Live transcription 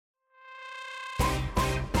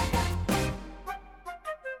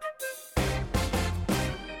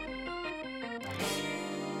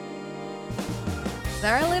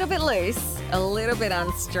They're a little bit loose, a little bit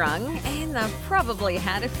unstrung, and they've probably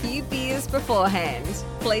had a few beers beforehand.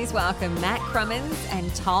 Please welcome Matt Crummins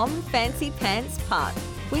and Tom Fancy Pants Putt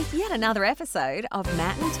with yet another episode of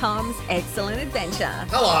Matt and Tom's Excellent Adventure.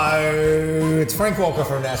 Hello, it's Frank Walker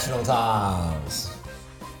from National Times.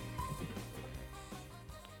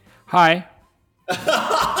 Hi.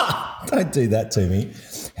 Don't do that to me.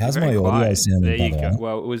 How's Very my audio quiet. sounding, There by you the go. way?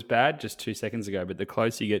 Well, it was bad just 2 seconds ago, but the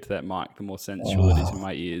closer you get to that mic, the more sensual it is in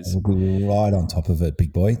my ears. We'll be right on top of it,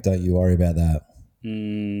 big boy. Don't you worry about that.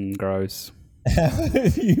 Gross. How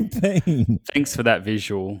have you been? Thanks for that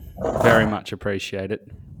visual. Very much appreciate it.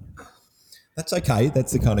 That's okay.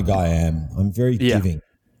 That's the kind of guy I am. I'm very giving.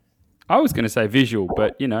 I was going to say visual,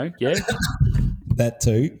 but, yeah. That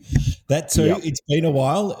too. Yep. It's been a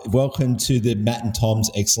while. Welcome to the Matt and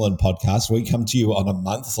Tom's Excellent Podcast. We come to you on a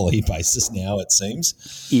monthly basis now, it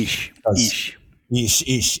seems. Ish.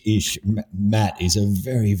 Matt is a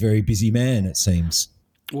very, very busy man, it seems.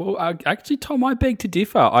 Well, actually, Tom, I beg to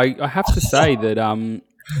differ. I have to say that Don't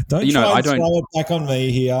try and throw it back on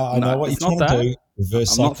me here. I know what you're trying to do.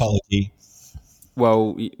 Reverse psychology.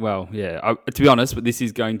 Well, yeah. To be honest, but this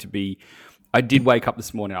is going to be. I did wake up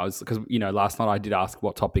this morning. Because last night I did ask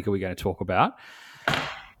what topic are we going to talk about,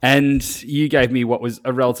 and you gave me what was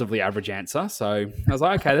a relatively average answer. So I was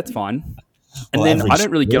like, okay, that's fine. And then I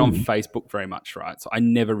don't really get on Facebook very much, right? So I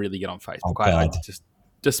never really get on Facebook. Oh, I just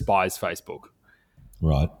despise Facebook.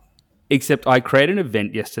 Right. Except I created an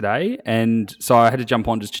event yesterday, and so I had to jump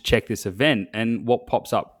on just to check this event. And what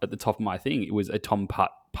pops up at the top of my thing, it was a Tom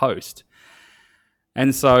Putt post.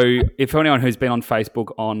 And so if anyone who's been on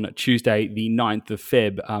Facebook on Tuesday, the 9th of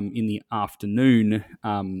Feb, in the afternoon,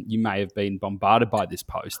 you may have been bombarded by this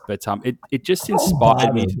post. But it just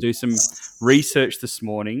inspired me to do some research this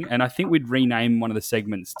morning. And I think we'd rename one of the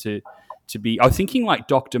segments to be, I was thinking like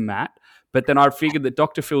Dr. Matt, but then I figured that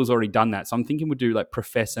Dr. Phil's already done that. So I'm thinking we'd do like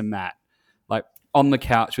Professor Matt, like on the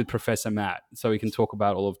couch with Professor Matt, so we can talk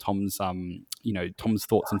about all of Tom's, Tom's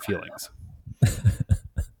thoughts and feelings.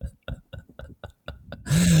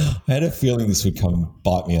 I had a feeling this would come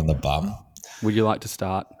bite me on the bum. Would you like to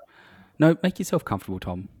start? No, make yourself comfortable,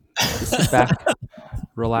 Tom. Just sit back,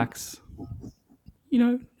 relax.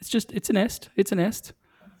 It's a nest. It's a nest.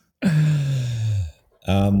 I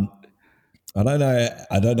don't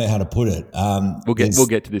know how to put it. We'll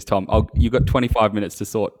get to this, Tom. You've got 25 minutes to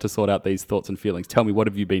sort out these thoughts and feelings. Tell me, what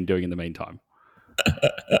have you been doing in the meantime?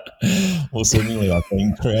 Well, seemingly I've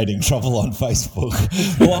been creating trouble on Facebook.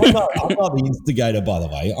 Well, I'm not the instigator, by the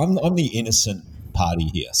way. I'm the innocent party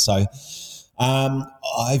here. So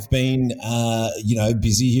I've been,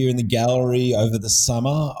 busy here in the gallery over the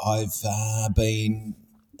summer. I've been...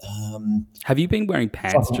 Have you been wearing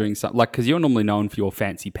pants during some... because you're normally known for your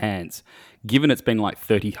fancy pants. Given it's been like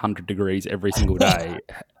 100 degrees every single day,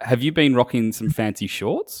 have you been rocking some fancy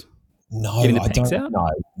shorts? No, I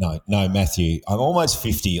don't. No, Matthew. I'm almost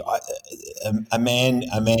 50. A man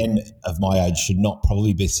of my age should not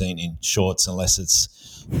probably be seen in shorts unless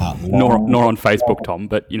it's nor on Facebook, Tom.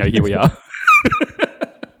 But here we are.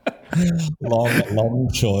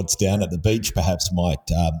 long shorts down at the beach perhaps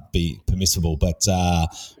might be permissible, but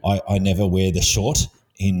I never wear the short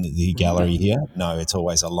in the gallery here. No, it's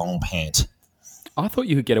always a long pant. I thought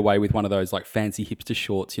you could get away with one of those like fancy hipster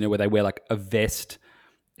shorts, where they wear like a vest,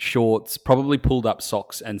 shorts, probably pulled up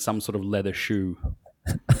socks, and some sort of leather shoe.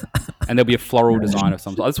 And there'll be a floral design of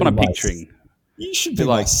some sort. That's what I'm picturing. You should be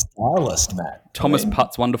like stylist, Matt. Thomas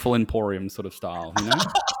Putt's Wonderful Emporium sort of style,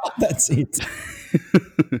 That's it.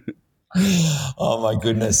 Oh my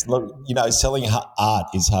goodness. Look, selling art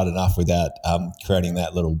is hard enough without creating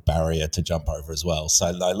that little barrier to jump over as well.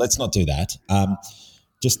 So no, let's not do that.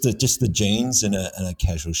 Just the jeans and a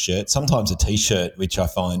casual shirt, sometimes a t-shirt, which I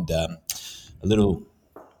find a little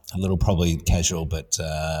probably casual, but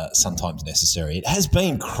sometimes necessary. It has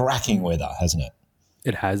been cracking weather, hasn't it?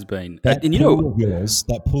 It has been. That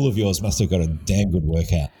pool of yours must have got a damn good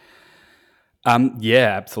workout.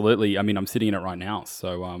 Yeah, absolutely. I mean, I'm sitting in it right now.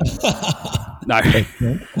 So, no,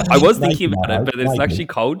 I was thinking about it, but it's actually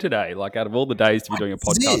cold today. Like out of all the days to be doing a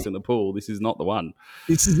podcast in the pool, this is not the one.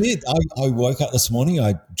 This is it. I woke up this morning.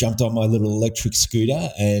 I jumped on my little electric scooter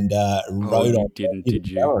and rode on the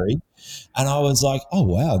gallery. And I was like, oh,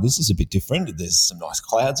 wow, this is a bit different. There's some nice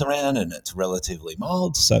clouds around and it's relatively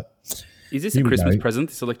mild. So, is this a Christmas present,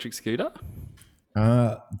 this electric scooter?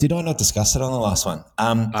 Did I not discuss it on the last one?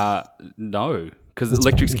 No, because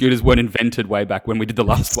electric scooters weren't invented way back when we did the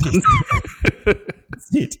last one.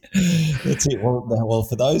 That's it. Well,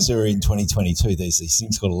 for those who are in 2022, there's these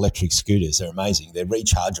things called electric scooters. They're amazing. They're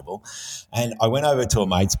rechargeable. And I went over to a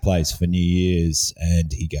mate's place for New Year's and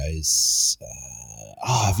he goes,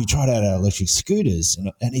 have you tried out our electric scooters?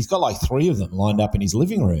 And he's got like 3 of them lined up in his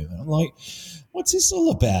living room. And I'm like, what's this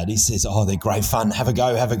all about? He says, they're great fun. Have a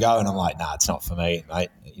go. And I'm like, nah, it's not for me, mate.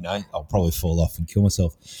 I'll probably fall off and kill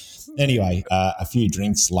myself. Anyway, a few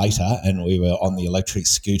drinks later, and we were on the electric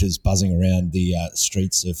scooters buzzing around the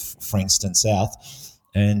streets of Frankston South,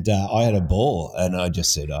 and I had a ball, and I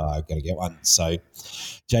just said, I've got to get one. So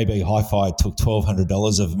JB Hi-Fi took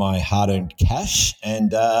 $1,200 of my hard-earned cash,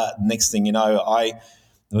 and next thing you know, I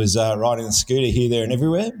was riding the scooter here, there, and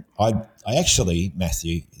everywhere. I actually,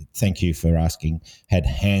 Matthew, thank you for asking, had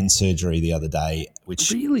hand surgery the other day, which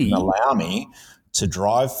didn't allow me to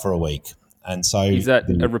drive for a week. And so is that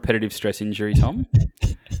a repetitive stress injury, Tom?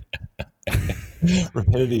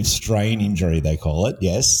 Repetitive strain injury, they call it.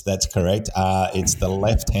 Yes, that's correct. It's the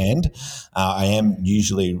left hand. I am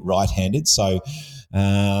usually right-handed, so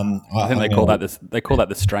I think they call that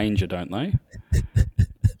the stranger, don't they?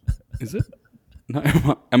 Is it?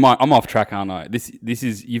 No, I'm off track, aren't I? This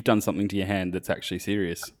is, you've done something to your hand that's actually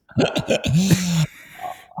serious.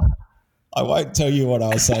 I won't tell you what I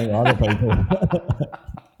was saying to other people.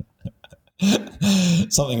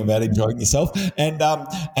 Something about enjoying yourself, and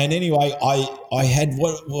anyway, I had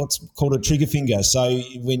what's called a trigger finger. So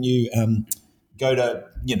when you go to,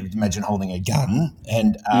 imagine holding a gun,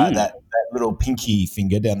 and that little pinky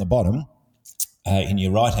finger down the bottom in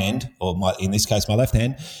your right hand, or in this case my left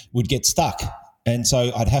hand, would get stuck, and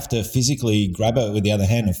so I'd have to physically grab it with the other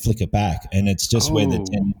hand and flick it back, and it's just where the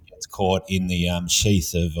tendon gets caught in the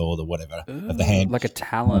sheath of, or the whatever of the hand, like a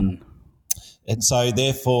talon. And so,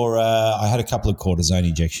 therefore, I had a couple of cortisone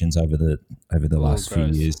injections over the last few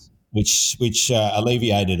years, which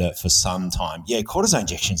alleviated it for some time. Yeah, cortisone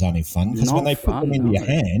injections aren't even fun, because when they put them into your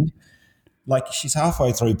hand, like she's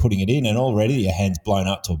halfway through putting it in, and already your hand's blown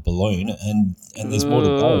up to a balloon, and there's more to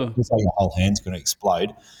go. It's like your whole hand's going to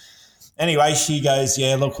explode. Anyway, she goes,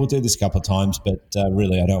 yeah, look, we'll do this a couple of times, but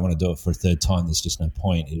really I don't want to do it for a third time. There's just no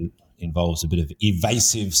point. It involves a bit of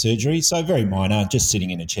evasive surgery, so very minor, just sitting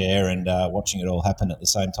in a chair and watching it all happen at the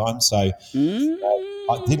same time. So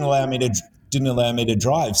it didn't allow me to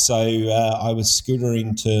drive. So I was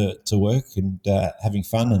scootering to work and having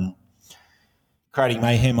fun and creating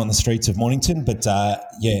mayhem on the streets of Mornington. But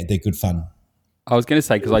yeah, they're good fun. I was going to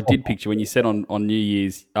say, because I did picture when you said on New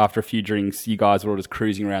Year's, after a few drinks, you guys were all just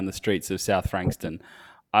cruising around the streets of South Frankston.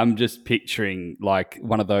 I'm just picturing like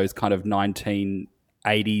one of those kind of 1980s,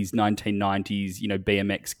 1990s,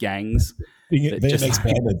 BMX gangs. BMX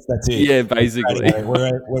bandits, that's it. Yeah, basically.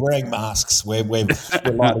 We're wearing masks. We're lighting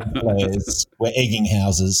flares. We're egging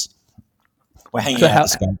houses. We're hanging out at the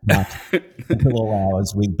skate park until all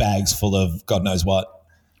hours with bags full of God knows what.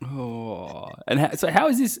 Oh, and so how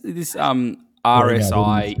is this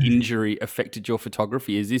RSI injury affected your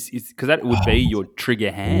photography? Is this because that would be your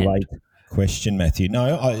trigger hand? Great question, Matthew.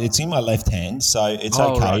 No, it's in my left hand, so it's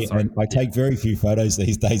okay. Right, and I take very few photos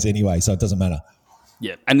these days anyway, so it doesn't matter.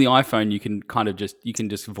 Yeah, and the iPhone, you can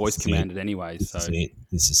just voice command it anyway. This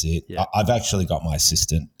is it. Yeah. I've actually got my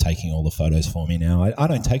assistant taking all the photos for me now. I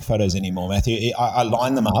don't take photos anymore, Matthew. I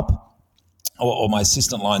line them up, or my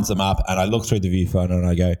assistant lines them up, and I look through the viewfinder and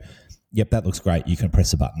I go, "Yep, that looks great. You can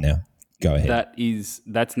press a button now. Go ahead."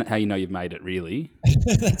 That's not how you know you've made it, really.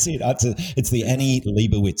 That's it. It's the Annie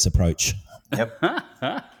Leibovitz approach. Yep.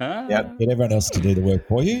 Yep. Get everyone else to do the work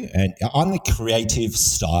for you, and I'm the creative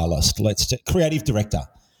stylist. Creative director.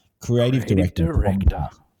 Creative director.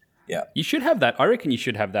 Yeah. You should have that. I reckon you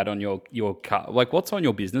should have that on your card. Like, what's on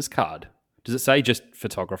your business card? Does it say just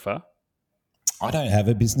photographer? I don't have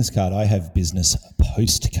a business card. I have business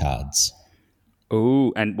postcards.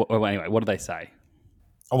 Oh, and anyway, what do they say?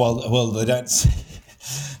 Well, they don't.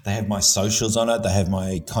 They have my socials on it. They have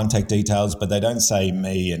my contact details, but they don't say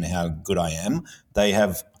me and how good I am. They've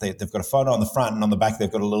got a photo on the front, and on the back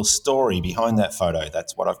they've got a little story behind that photo.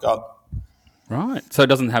 That's what I've got. Right. So it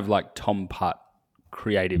doesn't have like Tom Putt,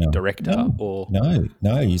 creative director, or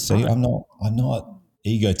no. You see, right. I'm not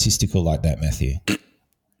egotistical like that, Matthew.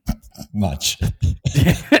 Much.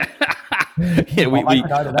 Yeah, I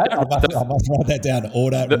must write that down.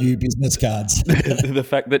 Order new business cards. The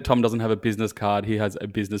fact that Tom doesn't have a business card, he has a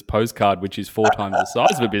business postcard, which is 4 times the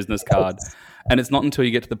size of a business card. And it's not until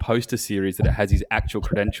you get to the poster series that it has his actual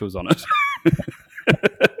credentials on it.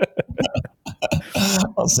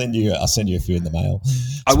 I'll send you a few in the mail.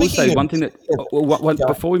 I will say one thing that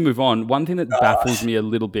before we move on, one thing that baffles me a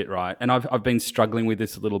little bit, right? And I've been struggling with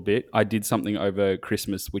this a little bit. I did something over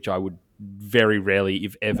Christmas, which I would very rarely,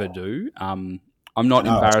 if ever, do. I'm not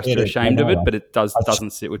embarrassed or ashamed of it, but it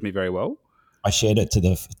doesn't sit with me very well. I shared it to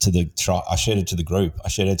the group. I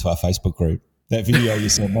shared it to our Facebook group. That video you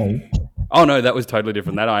sent me. Oh no, that was totally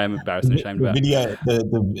different. That I am embarrassed and ashamed The about. video,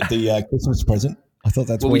 the Christmas present. I thought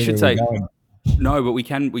that's Well, where we should were say going. no, but we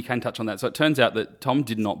can touch on that. So it turns out that Tom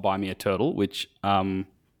did not buy me a turtle, which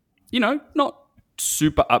not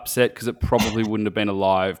super upset because it probably wouldn't have been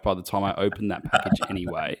alive by the time I opened that package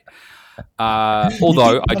anyway.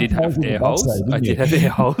 Although I did have air holes. I did have air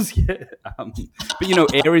holes, yeah.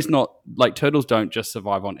 But air is not like turtles don't just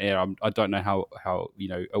survive on air. I don't know how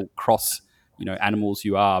across animals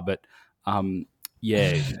you are, but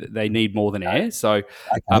they need more than air. So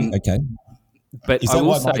Okay. But Is I that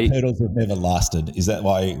will why say, my turtles have never lasted? Is that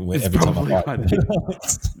why every time I buy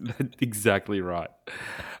that's exactly right.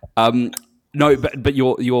 No, but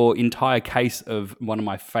your entire case of one of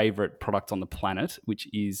my favorite products on the planet, which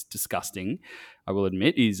is disgusting, I will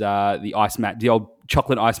admit, is the old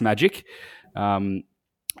chocolate ice magic.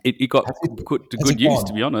 It got to good use,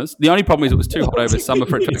 to be honest. The only problem is it was too hot over summer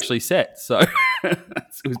for it to actually set, so it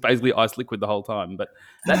was basically ice liquid the whole time. But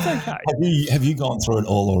that's okay. Have you gone through it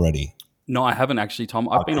all already? No, I haven't actually, Tom.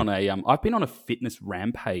 I've been on a fitness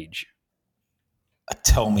rampage.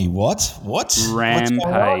 Tell me what?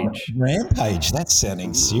 Rampage. Rampage. That's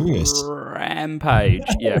sounding serious. Rampage.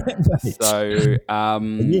 Yeah. Rampage. So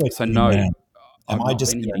no. Am I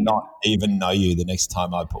just going to not even know you the next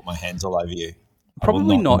time I put my hands all over you?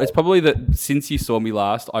 Probably not. It's probably that since you saw me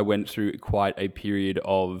last, I went through quite a period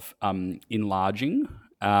of enlarging.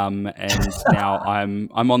 And now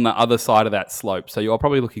I'm on the other side of that slope. So you'll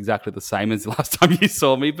probably look exactly the same as the last time you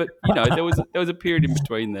saw me. But there was a period in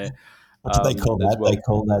between there. What do they call that? Well. They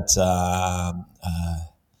call that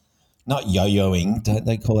not yo-yoing. Don't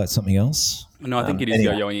they call that something else? No, I think it is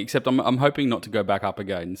yo-yoing. Except I'm hoping not to go back up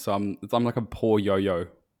again. So I'm like a poor yo-yo.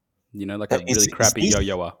 Like a really crappy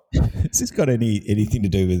yo-yoer. Has this got anything to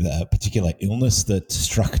do with a particular illness that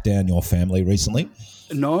struck down your family recently?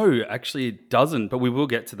 No, actually it doesn't, but we will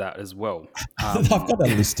get to that as well. I've got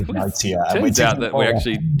a list of notes here. Turns out that we're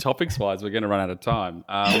actually, topics-wise, we're going to run out of time.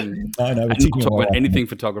 I know. We're not talk about anything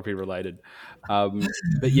photography related.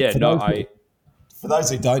 But yeah, For those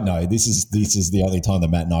who don't know, this is the only time that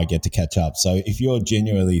Matt and I get to catch up. So if you're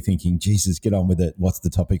genuinely thinking, Jesus, get on with it, what's the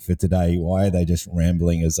topic for today? Why are they just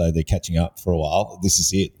rambling as though they're catching up for a while? This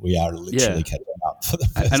is it. We are literally catching up for the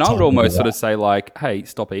first time. And I would almost sort of say like, hey,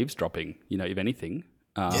 stop eavesdropping, if anything.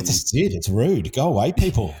 That's it. It's rude. Go away,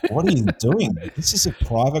 people. What are you doing? This is a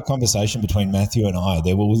private conversation between Matthew and I.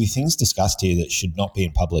 There will be things discussed here that should not be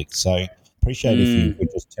in public. So appreciate if you could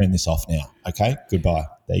just turn this off now. Okay? Goodbye.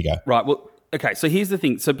 There you go. Right. Well, okay, so here's the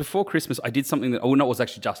thing. So before Christmas, I did something that, it was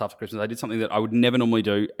actually just after Christmas. I did something that I would never normally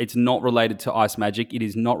do. It's not related to Ice Magic. It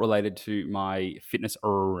is not related to my fitness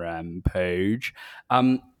rampage.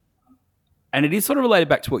 And it is sort of related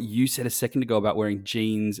back to what you said a second ago about wearing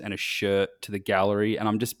jeans and a shirt to the gallery. And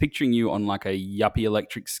I'm just picturing you on like a yuppie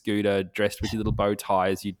electric scooter dressed with your little bow tie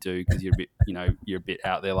as you do because you're a bit, you're a bit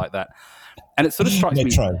out there like that. And it sort of strikes me.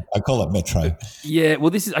 Metro. I call it Metro. Yeah, well,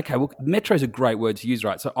 this is okay. Well, Metro is a great word to use,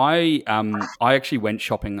 right? So I actually went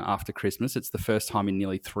shopping after Christmas. It's the first time in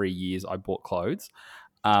nearly 3 years I bought clothes.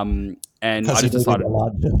 And I just decided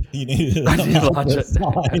you needed a larger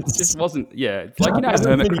it just wasn't. Yeah, it's like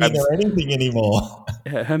hermit crabs or anything anymore.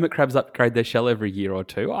 Yeah, hermit crabs upgrade their shell every year or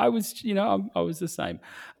two. I was, I was the same.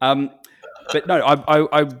 But no,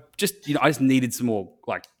 I just, I just needed some more,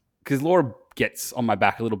 like, because Laura gets on my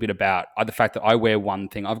back a little bit about the fact that I wear one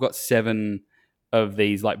thing. I've got 7 of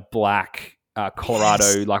these like black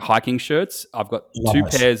Colorado like hiking shirts. I've got 2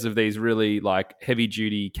 pairs of these really like heavy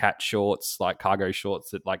duty cat shorts, like cargo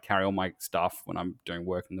shorts that like carry all my stuff when I'm doing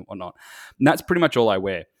work and whatnot. And that's pretty much all I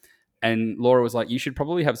wear. And Laura was like, you should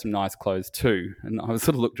probably have some nice clothes too. And I sort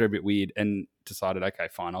of looked at her a bit weird and decided, okay,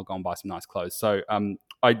 fine, I'll go and buy some nice clothes. So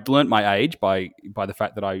I learnt my age by the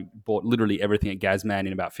fact that I bought literally everything at Gazman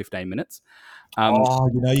in about 15 minutes. You're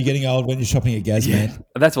getting old when you're shopping at Gazman. Yeah,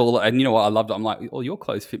 that's all. And you know what? I loved it. I'm like, oh, your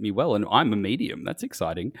clothes fit me well. And I'm a medium. That's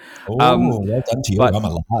exciting. Oh, well done to you. I'm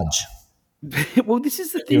a large. Well, this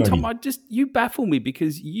is the thing, Tom. You baffle me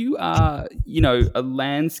because you are, a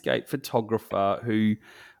landscape photographer who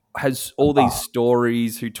has all these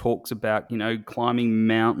stories, who talks about, climbing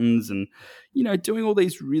mountains and, doing all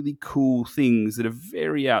these really cool things that are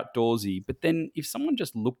very outdoorsy. But then if someone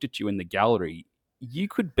just looked at you in the gallery, you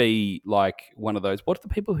could be like one of those. What are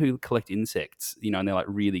the people who collect insects, and they're like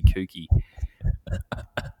really kooky?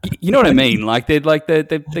 You know what I mean? Like they're like, they're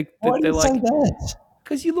say that?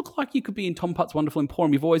 Because you look like you could be in Tom Putt's Wonderful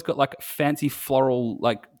Emporium. You've always got like fancy floral,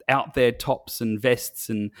 like out there tops and vests,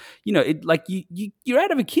 and you're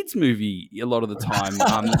out of a kids movie a lot of the time,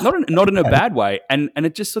 not in a bad way, and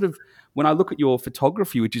it just sort of, when I look at your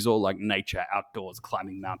photography, which is all like nature, outdoors,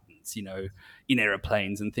 climbing mountains, in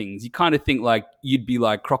airplanes and things, you kind of think like you'd be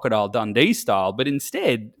like Crocodile Dundee style, but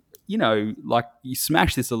instead, like you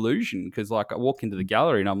smash this illusion, because like I walk into the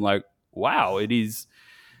gallery and I'm like, wow, it is.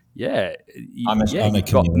 Yeah, I'm a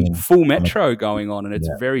you've got full metro going on, and it's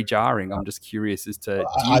very jarring. I'm just curious as to,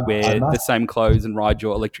 do you wear the same clothes and ride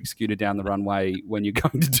your electric scooter down the runway when you're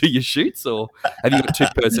going to do your shoots, or have you got two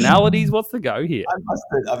personalities? What's the go here?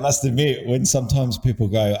 I must admit, when sometimes people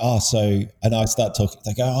go, and I start talking,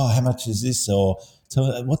 they go, how much is this? Or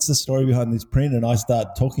so what's the story behind this print? And I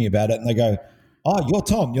start talking about it, and they go, you're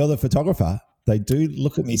Tom, you're the photographer. They do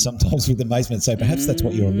look at me sometimes with amazement, so perhaps that's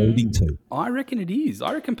what you're alluding to. I reckon it is.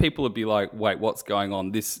 I reckon people would be like, wait, what's going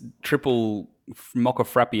on? This triple Mocha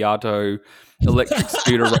Frappiato electric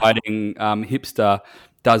scooter riding hipster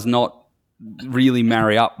does not really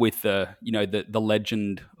marry up with the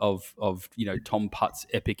legend of Tom Putt's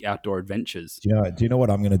epic outdoor adventures. Do you know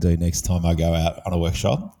what I'm going to do next time I go out on a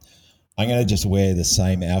workshop? I'm going to just wear the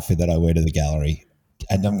same outfit that I wear to the gallery.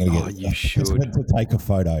 And I'm going to take a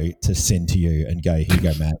photo to send to you and go, here you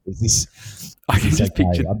go, Matt. Is this? I can just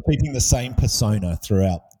picture. I'm keeping the same persona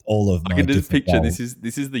throughout all of my. I can just picture goals.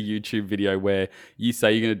 this is the YouTube video where you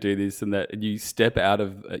say you're going to do this and that, and you step out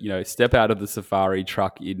of the safari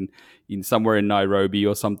truck in somewhere in Nairobi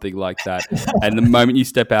or something like that, and the moment you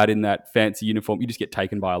step out in that fancy uniform, you just get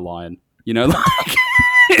taken by a lion.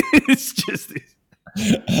 It's just this.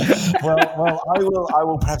 well, I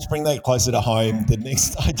will perhaps bring that closer to home.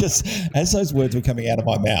 As those words were coming out of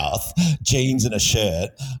my mouth, jeans and a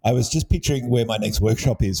shirt, I was just picturing where my next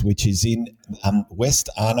workshop is, which is in West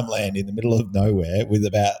Arnhem Land in the middle of nowhere, with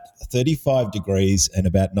about 35 degrees and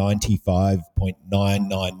about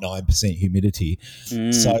 95.999% humidity.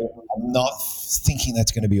 So I'm not thinking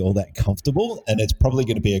that's going to be all that comfortable, and it's probably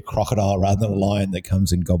going to be a crocodile rather than a lion that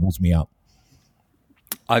comes and gobbles me up.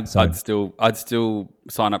 I'd still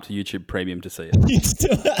sign up to YouTube Premium to see it.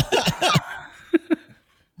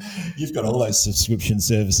 You've got all those subscription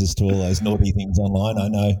services to all those naughty things online, I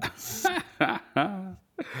know.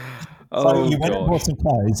 So you went and bought some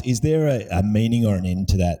clothes. Is there a meaning or an end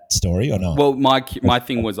to that story or not? Well, my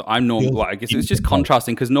thing was I guess it's just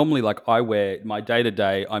contrasting, because normally, like, I wear my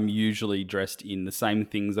day-to-day, I'm usually dressed in the same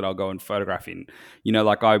things that I'll go and photograph in.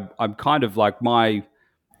 Like I'm kind of like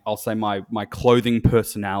I'll say my clothing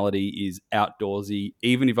personality is outdoorsy,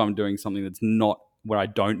 even if I'm doing something that's not where I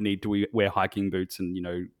don't need to wear hiking boots and,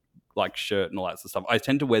 like shirt and all that sort of stuff. I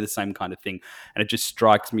tend to wear the same kind of thing. And it just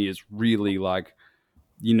strikes me as really like,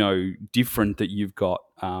 different that you've got,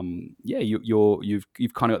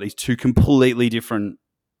 you've kind of got these two completely different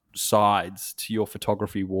sides to your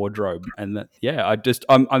photography wardrobe. And that,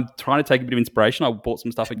 I'm trying to take a bit of inspiration. I bought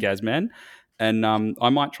some stuff at Gazman. And I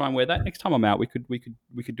might try and wear that next time I'm out. We could do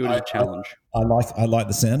it as a challenge. I like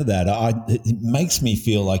the sound of that. It makes me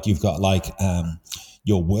feel like you've got like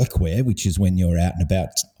your workwear, which is when you're out and about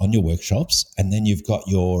on your workshops, and then you've got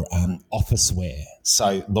your office wear.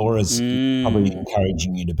 So Laura's probably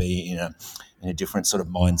encouraging you to be in a different sort of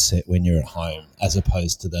mindset when you're at home, as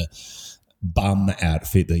opposed to the bum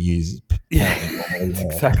outfit that you use. Yeah, that's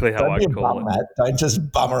exactly how I call it. Matt. Don't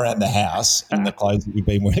just bum around the house in the clothes that you've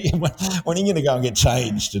been wearing. When are you going to go and get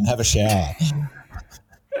changed and have a shower?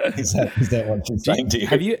 Is that what she's saying to you?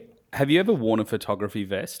 Have you ever worn a photography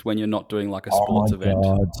vest when you're not doing like a sports event?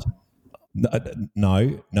 God.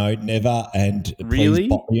 No, never. And really,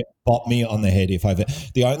 please bop me on the head if I've.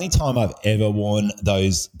 The only time I've ever worn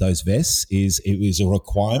those vests is it was a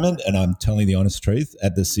requirement, and I'm telling the honest truth.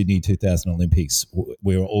 At the Sydney 2000 Olympics,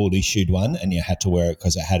 we were all issued one, and you had to wear it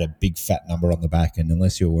because it had a big fat number on the back, and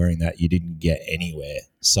unless you were wearing that, you didn't get anywhere.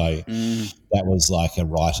 So that was like a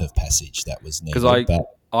rite of passage. That was never. Because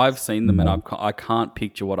I've seen them, and I can't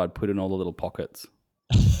picture what I'd put in all the little pockets.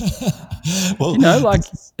 Well,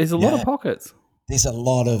 there's a lot of pockets. There's a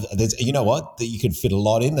lot of, you know what, that you can fit a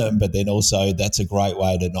lot in them, but then also that's a great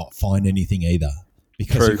way to not find anything either,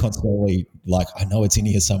 because you're constantly like, I know it's in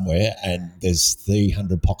here somewhere, and there's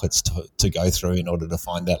 300 pockets to go through in order to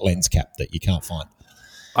find that lens cap that you can't find.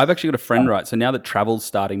 I've actually got a friend, right? So now that travel's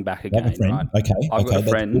starting back again, right? Okay. I've got a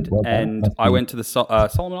friend, and I went to the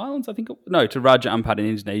Solomon Islands, I think. No, to Raja Ampat in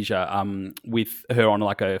Indonesia, with her on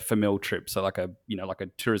like a famil trip, so like a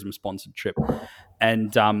tourism sponsored trip.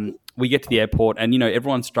 And we get to the airport and,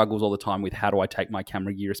 everyone struggles all the time with how do I take my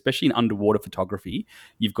camera gear, especially in underwater photography.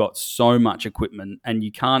 You've got so much equipment and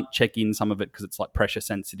you can't check in some of it because it's like pressure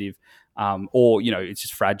sensitive or, it's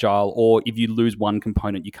just fragile. Or if you lose one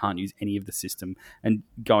component, you can't use any of the system. And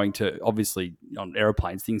going to, obviously, on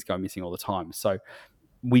airplanes, things go missing all the time. So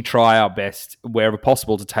we try our best wherever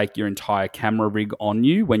possible to take your entire camera rig on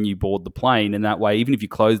you when you board the plane. And that way, even if your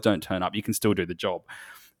clothes don't turn up, you can still do the job.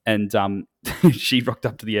 And she rocked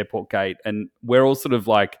up to the airport gate and we're all sort of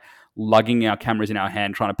like lugging our cameras in our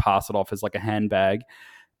hand, trying to pass it off as like a handbag.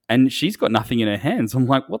 And she's got nothing in her hands. I'm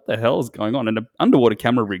like, what the hell is going on? And an underwater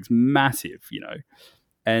camera rig's massive,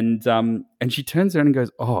 And she turns around and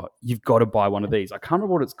goes, oh, you've got to buy one of these. I can't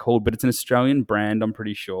remember what it's called, but it's an Australian brand, I'm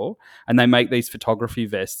pretty sure. And they make these photography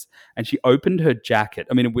vests. And she opened her jacket.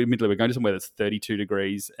 I mean, admittedly, we're going to somewhere that's 32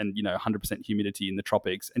 degrees and, 100% humidity in the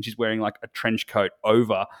tropics. And she's wearing like a trench coat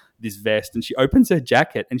over this vest. And she opens her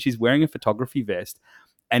jacket and she's wearing a photography vest.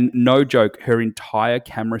 And no joke, her entire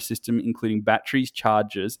camera system, including batteries,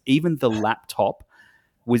 chargers, even the laptop,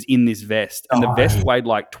 was in this vest, and the vest weighed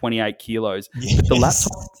like 28 kilos. Yes. But the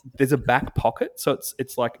laptop, there's a back pocket, so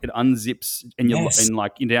it's like it unzips and you're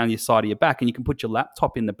down your side of your back, and you can put your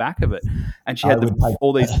laptop in the back of it. And she had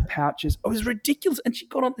all these pouches. It was ridiculous. And she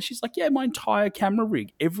got on. She's like, "Yeah, my entire camera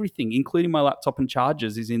rig, everything, including my laptop and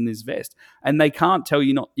chargers, is in this vest." And they can't tell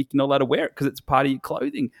you you're not allowed to wear it because it's part of your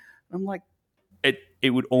clothing. I'm like, it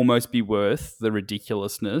would almost be worth the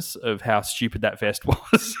ridiculousness of how stupid that vest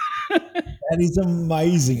was. That is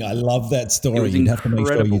amazing. I love that story. You'd have to make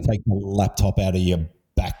sure you take the laptop out of your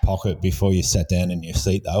back pocket before you sat down in your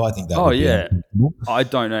seat, though. I think that would be I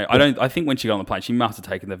don't know. I think when she got on the plane, she must have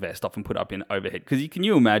taken the vest off and put it up in overhead. Because can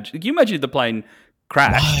you imagine if the plane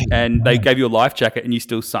crashed and they gave you a life jacket and you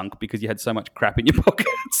still sunk because you had so much crap in your pockets?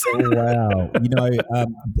 Oh, wow.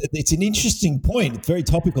 It's an interesting point. It's very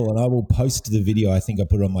topical, and I will post the video. I think I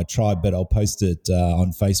put it on my tribe, but I'll post it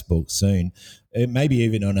on Facebook soon. Maybe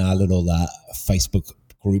even on our little Facebook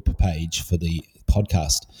group page for the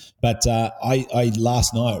podcast. But I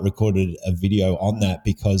last night recorded a video on that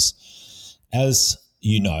because, as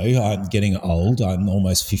you know, I'm getting old. I'm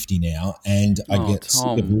almost 50 now, and I get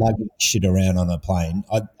sick of lugging shit around on a plane.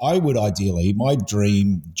 I would ideally, my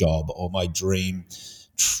dream job or my dream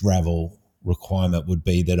travel requirement would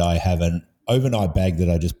be that I have an overnight bag that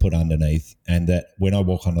I just put underneath, and that when I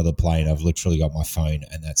walk onto the plane, I've literally got my phone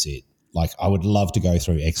and that's it. Like, I would love to go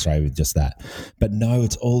through X-ray with just that. But no,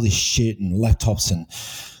 it's all this shit and laptops and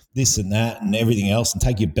this and that and everything else, and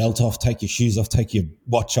take your belt off, take your shoes off, take your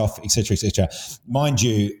watch off, et cetera, et cetera. Mind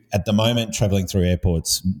you, at the moment, traveling through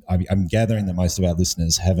airports, I'm gathering that most of our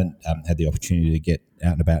listeners haven't had the opportunity to get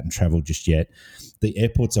out and about and travel just yet. The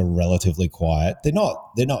airports are relatively quiet. They're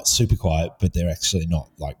not super quiet, but they're actually not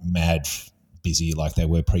like mad busy like they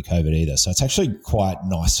were pre-COVID either. So it's actually quite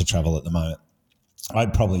nice to travel at the moment.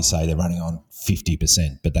 I'd probably say they're running on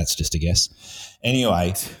 50%, but that's just a guess.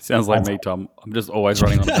 Anyway. Sounds like me, Tom. I'm just always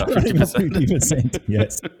running on about 50%. 50%,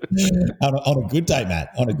 yes. On a good day, Matt.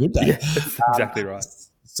 On a good day. Yeah, that's exactly right.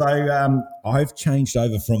 So I've changed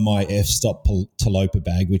over from my f-stop Talopa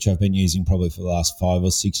bag, which I've been using probably for the last 5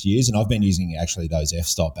 or 6 years, and I've been using actually those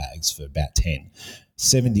f-stop bags for about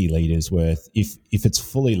 70 litres worth. If it's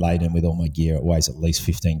fully laden with all my gear, it weighs at least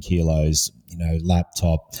 15 kilos,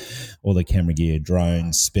 laptop, all the camera gear,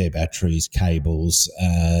 drones, spare batteries, cables,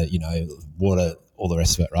 water, all the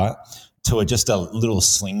rest of it, right? To just a little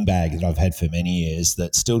sling bag that I've had for many years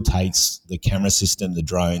that still takes the camera system, the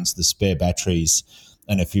drones, the spare batteries,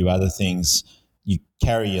 and a few other things. You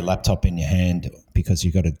carry your laptop in your hand because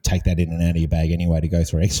you've got to take that in and out of your bag anyway to go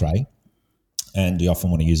through X-ray. And you often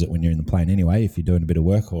want to use it when you're in the plane anyway, if you're doing a bit of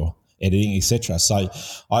work or editing, etc. So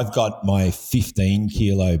I've got my 15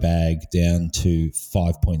 kilo bag down to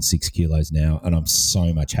 5.6 kilos now, and I'm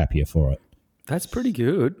so much happier for it. That's pretty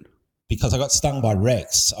good. Because I got stung by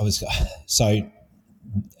Rex. So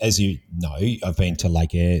as you know, I've been to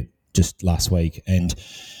Lake Eyre just last week, and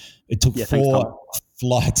it took 4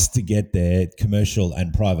 flights to get there, commercial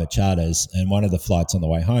and private charters. And one of the flights on the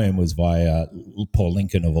way home was via Port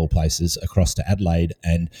Lincoln, of all places, across to Adelaide.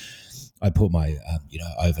 And I put my,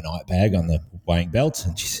 overnight bag on the weighing belt,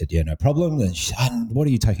 and she said, "Yeah, no problem." And she said, "What are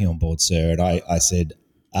you taking on board, sir?" And I said,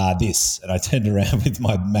 "This." And I turned around with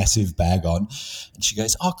my massive bag on, and she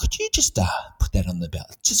goes, "Oh, could you just put that on the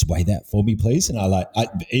belt? Just weigh that for me, please." And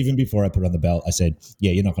even before I put it on the belt, I said,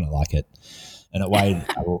 "Yeah, you're not going to like it." And it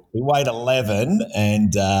weighed 11,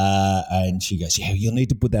 and she goes, "Yeah, you'll need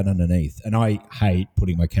to put that underneath." And I hate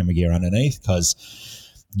putting my camera gear underneath because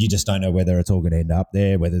you just don't know whether it's all going to end up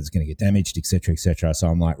there, whether it's going to get damaged, et cetera, et cetera. So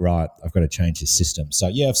I'm like, right, I've got to change this system. So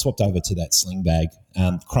yeah, I've swapped over to that sling bag.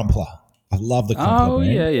 Crumpler. I love the Crumpler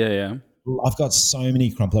brand. Yeah. I've got so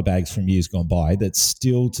many Crumpler bags from years gone by that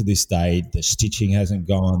still to this day, the stitching hasn't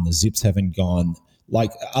gone, the zips haven't gone.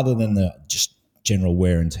 Like, other than the just general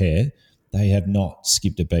wear and tear, they have not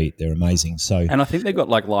skipped a beat. They're amazing. So, and I think they've got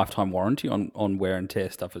like lifetime warranty on wear and tear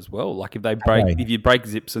stuff as well. Like if they break, if you break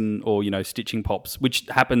zips or stitching pops, which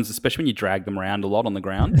happens especially when you drag them around a lot on the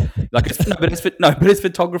ground. Like but it's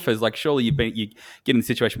photographers. Like surely you get in a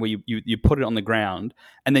situation where you put it on the ground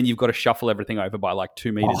and then you've got to shuffle everything over by like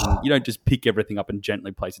 2 meters, and you don't just pick everything up and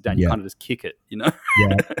gently place it down. You kind of just kick it.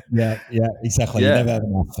 Yeah, exactly. Yeah. You never have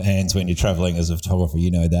enough hands when you're traveling as a photographer.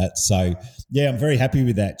 You know that. So yeah, I'm very happy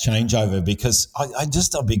with that changeover, because I'm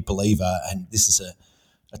just a big believer, and this is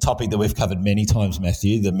a topic that we've covered many times,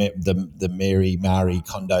 Matthew, the Mary Marie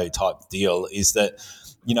Kondo type deal, is that,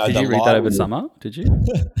 Did you read that over summer? Did you?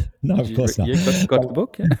 No, of course not. You got the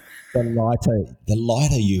book? Yeah. The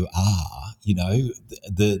lighter you are,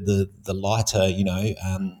 the lighter,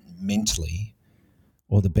 mentally,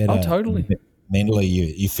 or the better. Oh, totally. Mentally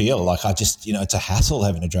you feel like, it's a hassle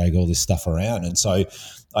having to drag all this stuff around. And so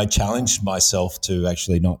I challenged myself to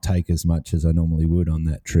actually not take as much as I normally would on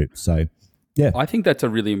that trip. So, yeah. I think that's a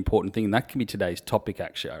really important thing, and that can be today's topic,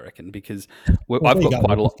 actually, I reckon, because I've got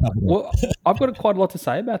quite a lot. Well, I've got quite a lot to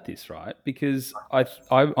say about this, right? Because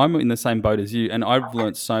I'm in the same boat as you, and I've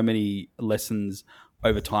learned so many lessons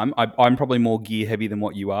over time. I'm probably more gear heavy than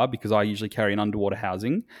what you are, because I usually carry an underwater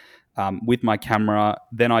housing with my camera.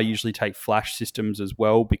 Then I usually take flash systems as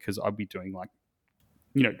well, because I'll be doing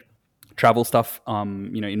travel stuff,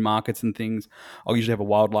 in markets and things. I'll usually have a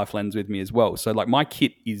wildlife lens with me as well. So like my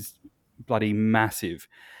kit is bloody massive.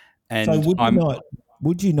 And so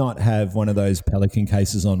would you not have one of those Pelican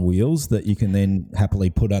cases on wheels that you can then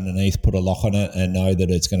happily put underneath, put a lock on it, and know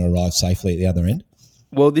that it's going to arrive safely at the other end?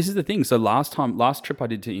 Well, this is the thing. So last trip I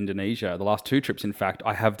did to Indonesia, the last 2 trips, in fact,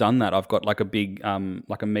 I have done that. I've got like a big,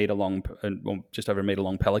 like a meter long, just over a meter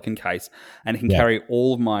long Pelican case, and it can carry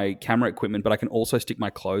all of my camera equipment, but I can also stick my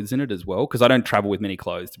clothes in it as well, because I don't travel with many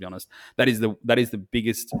clothes, to be honest. That is the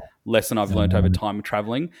biggest lesson I've learned over time of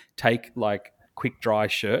traveling. Take like quick dry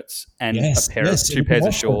shirts and two pairs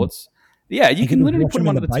of shorts. Yeah, you can literally put them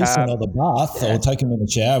under the basin tab or the bath, or take them in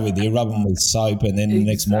the shower with you, rub them with soap, and then the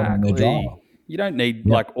next morning they're dry. You don't need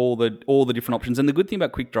like all the different options. And the good thing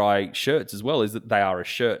about quick dry shirts as well is that they are a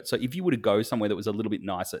shirt. So if you were to go somewhere that was a little bit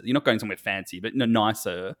nicer, you're not going somewhere fancy, but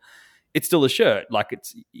nicer, it's still a shirt. Like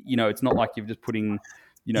it's not like you're just putting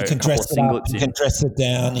a couple of singlets in. You can dress it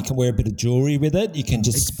down. You can wear a bit of jewelry with it. You can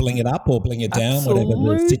just bling it up or bling it down, whatever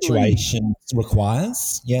the situation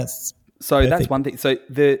requires. Yes. So perfect. That's one thing. So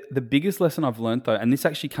the biggest lesson I've learned, though, and this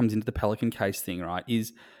actually comes into the Pelican case thing, right,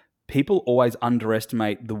 is people always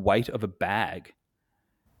underestimate the weight of a bag.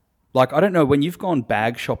 Like, I don't know, when you've gone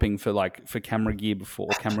bag shopping for camera gear before,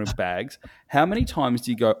 camera bags, how many times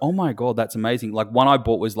do you go, oh my God, that's amazing? Like, one I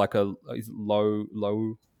bought was like a low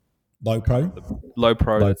Pro. Low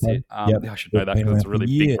Pro, that's it. I should know that because it's a really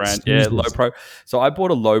big brand. Yeah, Low Pro. So I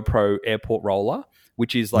bought a Low Pro airport roller,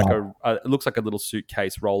 which is like it looks like a little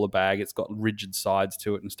suitcase roller bag. It's got rigid sides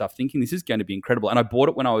to it and stuff, thinking this is going to be incredible. And I bought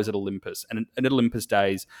it when I was at Olympus. And at Olympus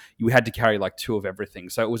days, you had to carry like 2 of everything.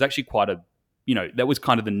 So it was actually quite that was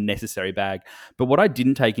kind of the necessary bag. But what I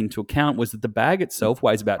didn't take into account was that the bag itself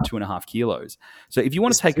weighs about 2.5 kilos. So if you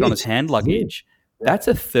want to take it on as hand luggage, that's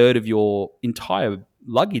a third of your entire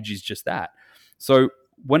luggage is just that. So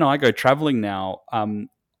when I go traveling now,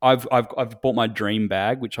 I've bought my dream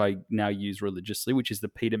bag, which I now use religiously, which is the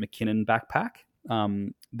Peter McKinnon backpack,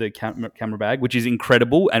 the camera bag, which is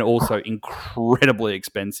incredible and also incredibly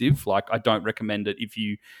expensive. Like, I don't recommend it if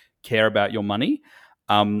you care about your money.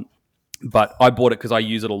 But I bought it because I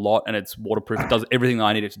use it a lot and it's waterproof. It does everything that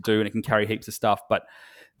I need it to do, and it can carry heaps of stuff. But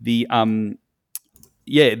the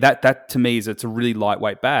that to me it's a really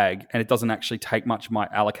lightweight bag, and it doesn't actually take much of my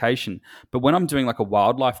allocation. But when I'm doing like a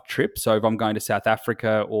wildlife trip, so if I'm going to South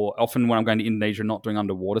Africa, or often when I'm going to Indonesia and not doing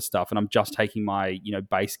underwater stuff, and I'm just taking my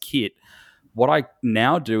base kit, what I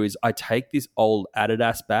now do is I take this old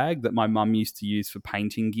Adidas bag that my mum used to use for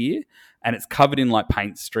painting gear, and it's covered in like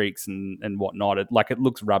paint streaks and whatnot. It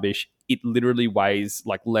looks rubbish. It literally weighs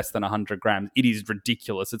like less than 100 grams. It is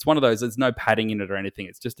ridiculous. It's one of those, there's no padding in it or anything.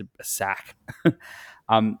 It's just a sack.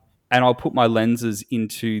 And I'll put my lenses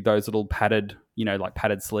into those little padded, like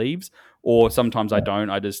padded sleeves, or sometimes I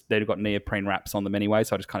don't. They've got neoprene wraps on them anyway,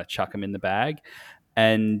 so I just kind of chuck them in the bag.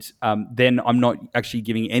 And then I'm not actually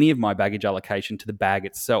giving any of my baggage allocation to the bag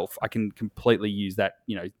itself. I can completely use that,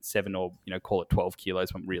 7 or, call it 12 kilos,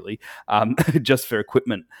 really, just for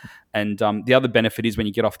equipment. And the other benefit is when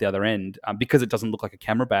you get off the other end, because it doesn't look like a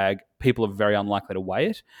camera bag, people are very unlikely to weigh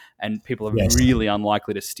it, and people are really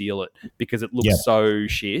unlikely to steal it because it looks so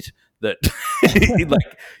shit that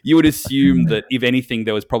like you would assume that if anything,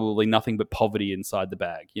 there was probably nothing but poverty inside the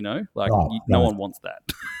bag, no one wants that.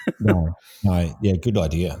 no, yeah, good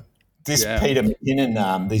idea. This Peter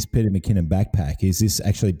McKinnon backpack, is this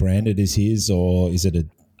actually branded as his, or is it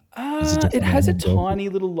it has a tiny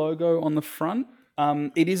little logo on the front.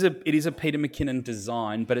 It is a Peter McKinnon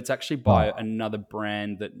design, but it's actually by another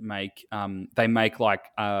brand that they make like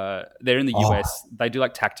they're in the US. They do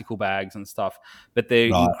like tactical bags and stuff, but they're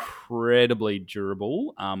incredibly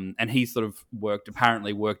durable. And he sort of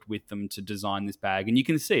apparently worked with them to design this bag, and you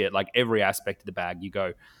can see it, like every aspect of the bag. You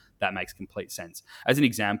go, that makes complete sense. As an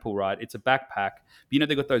example, right? It's a backpack. But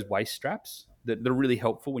they've got those waist straps that are really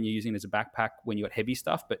helpful when you're using it as a backpack when you got heavy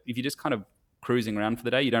stuff. But if you just kind of cruising around for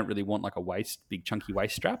the day, you don't really want like a big chunky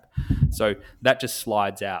waist strap. So that just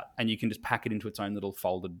slides out and you can just pack it into its own little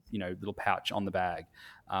folded, little pouch on the bag.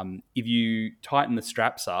 If you tighten the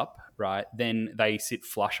straps up, right, then they sit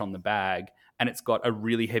flush on the bag, and it's got a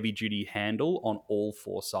really heavy duty handle on all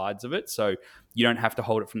 4 sides of it. So you don't have to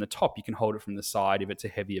hold it from the top. You can hold it from the side if it's a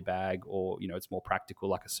heavier bag, or, it's more practical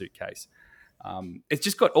like a suitcase. It's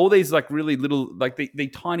just got all these like really little, like the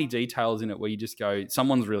tiny details in it where you just go,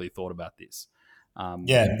 someone's really thought about this. And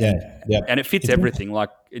it fits everything.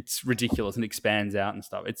 Like, it's ridiculous and expands out and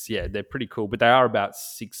stuff. They're pretty cool, but they are about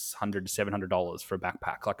 $600 to $700 for a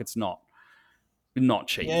backpack. Like, it's not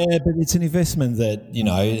cheap. Yeah, but it's an investment that,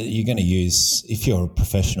 you're going to use. If you're a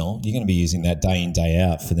professional, you're going to be using that day in, day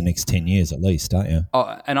out for the next 10 years at least, aren't you?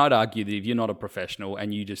 Oh, and I'd argue that if you're not a professional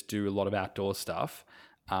and you just do a lot of outdoor stuff,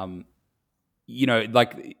 like,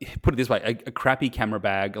 put it this way, a crappy camera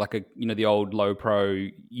bag, like the old Low Pro,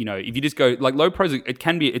 if you just go, like, Low Pro's,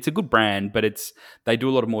 it's a good brand, but they do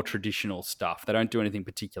a lot of more traditional stuff. They don't do anything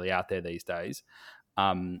particularly out there these days.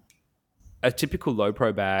 A typical Low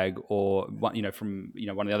Pro bag, or from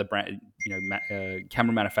one of the other brand,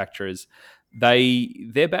 camera manufacturers,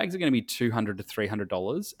 their bags are going to be $200 to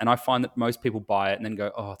 $300, and I find that most people buy it and then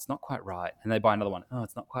go, oh, it's not quite right, and they buy another one, oh,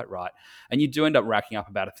 it's not quite right, and you do end up racking up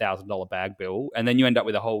about $1,000 bag bill, and then you end up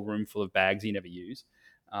with a whole room full of bags you never use.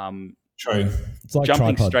 True. It's like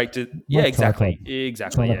jumping tripod. Straight to exactly.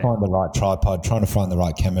 Trying to find the right tripod, trying to find the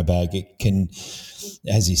right camera bag. It can,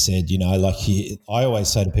 as you said, I always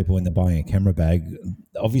say to people when they're buying a camera bag,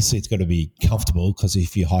 obviously it's got to be comfortable, because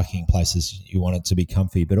if you're hiking places, you want it to be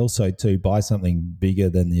comfy, but also to buy something bigger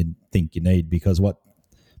than you think you need, because what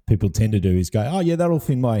people tend to do is go, oh yeah, that'll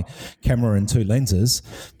fit my camera and 2 lenses,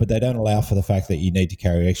 but they don't allow for the fact that you need to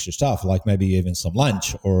carry extra stuff, like maybe even some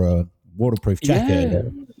lunch or a waterproof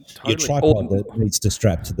jacket, your tripod that needs to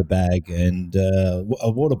strap to the bag, and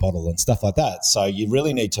a water bottle and stuff like that. So you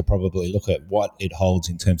really need to probably look at what it holds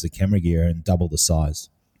in terms of camera gear and double the size.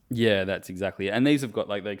 Yeah, that's exactly it. And these have got,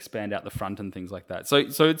 like, they expand out the front and things like that. So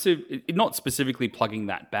it's not specifically plugging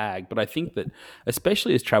that bag, but I think that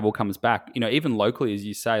especially as travel comes back, even locally, as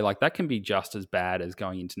you say, like, that can be just as bad as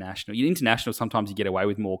going international. International, sometimes you get away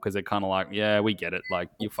with more because they're kind of like, yeah, we get it, like,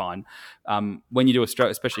 you're fine. When you do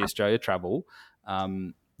especially Australia travel,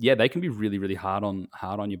 they can be really, really hard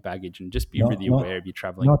on your baggage, and just be really aware of your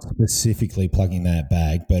traveling. Not specifically plugging that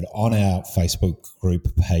bag, but on our Facebook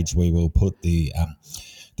group page, we will put the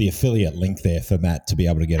affiliate link there for Matt to be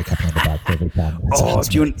able to get a couple of bucks every time.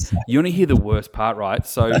 You want to hear the worst part, right?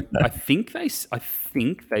 So I think they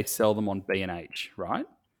sell them on B&H, right?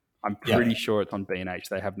 I'm pretty sure it's on B&H.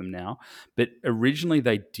 They have them now, but originally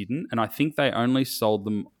they didn't, and I think they only sold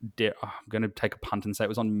them. I'm going to take a punt and say it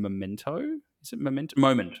was on Memento. Is it Memento?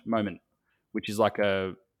 Moment, which is like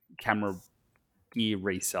a camera gear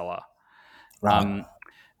reseller. Right.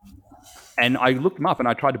 And I looked them up and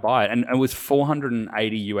I tried to buy it, and it was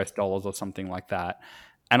 $480 or something like that.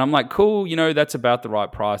 And I'm like, cool, that's about the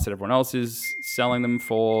right price that everyone else is selling them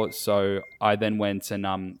for. So I then went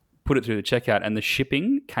and put it through the checkout, and the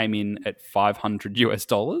shipping came in at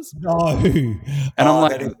 $500. No. And I'm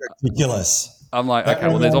like, that is ridiculous. I'm like, okay,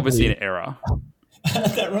 well, there's obviously an error.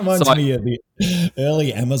 That reminds me of the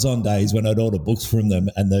early Amazon days when I'd order books from them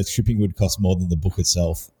and the shipping would cost more than the book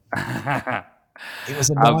itself. It was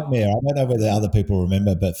a nightmare. I don't know whether other people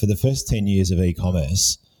remember, but for the first 10 years of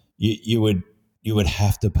e-commerce, you would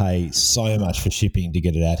have to pay so much for shipping to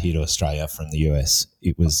get it out here to Australia from the US.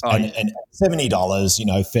 It was and $70,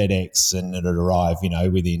 FedEx, and it would arrive,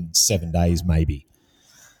 within 7 days maybe.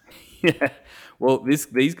 Yeah. Well,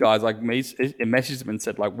 these guys like me messaged them and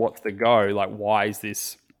said like, "What's the go? Like, why is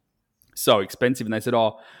this so expensive?" And they said,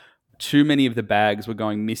 "Oh, too many of the bags were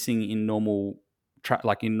going missing in normal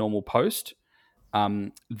in normal post.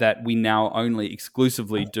 That we now only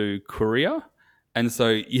exclusively do courier." And so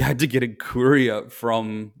you had to get a courier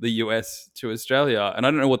from the US to Australia. And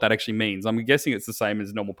I don't know what that actually means. I'm guessing it's the same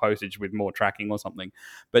as normal postage with more tracking or something.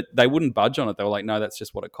 But they wouldn't budge on it. They were like, no, that's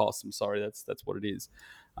just what it costs. I'm sorry, that's what it is.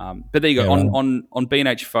 But there you go. Yeah, On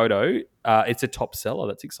B&H Photo, it's a top seller.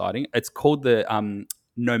 That's exciting. It's called the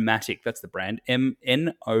Nomatic. That's the brand.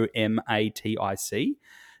 Nomatic.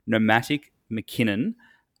 Nomatic McKinnon.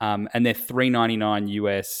 And they're $3.99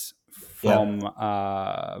 US from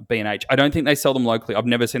B&H. I don't think they sell them locally. I've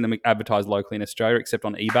never seen them advertised locally in Australia except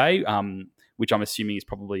on eBay, which I'm assuming is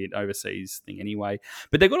probably an overseas thing anyway.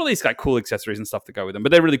 But they've got all these like cool accessories and stuff that go with them.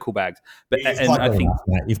 But they're really cool bags. But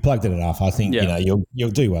you've plugged it enough. I think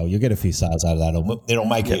you'll do well. You'll get a few sales out of that. It'll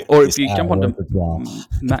make it. Or if you jump onto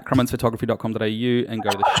mattcrumminsphotography.com.au and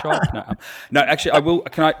go to the shop. No, actually, I will.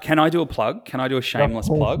 Can I do a plug? Can I do a shameless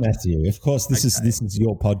plug? Matthew, of course, this is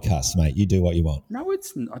your podcast, mate. You do what you want. No,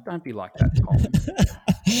 it's not. Don't be like that, Tom.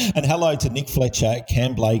 And hello to Nick Fletcher,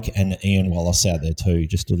 Cam Blake, and Ian Wallace out there too.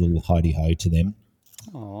 Just a little hidey ho to them.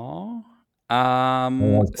 Aww.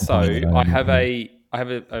 So I have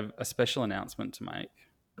a special announcement to make.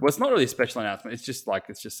 Well, it's not really a special announcement. It's just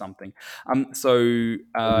something. As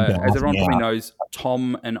everyone probably knows,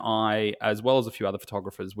 Tom and I, as well as a few other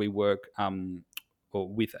photographers, we work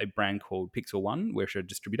with a brand called Pixel One. We're a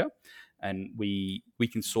distributor, and we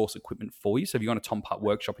can source equipment for you. So if you're on a Tom Putt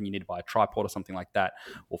workshop and you need to buy a tripod or something like that,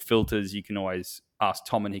 or filters, you can always ask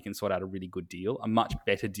Tom and he can sort out a really good deal, a much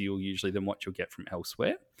better deal usually than what you'll get from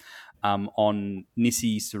elsewhere, on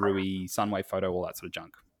Nissi, Sarui, Sunway Photo, all that sort of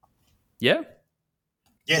junk. Yeah?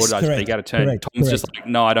 Yes, or did I just speak out of turn? Tom's just like,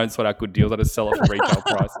 no, I don't sort out good deals. I just sell it for retail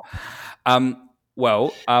price.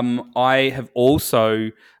 I have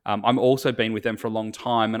also I'm also been with them for a long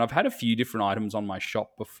time, and I've had a few different items on my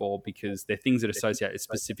shop before because they're things that are associated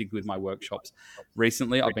specifically with my workshops.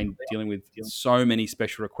 Recently, I've been dealing with so many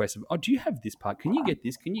special requests of, oh, do you have this part? Can you get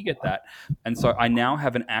this? Can you get that? And so I now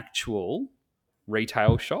have an actual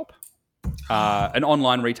retail shop, an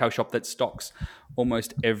online retail shop that stocks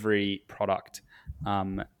almost every product,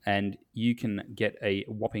 and you can get a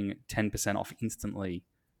whopping 10% off instantly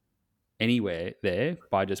anywhere there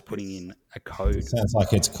by just putting in a code. It sounds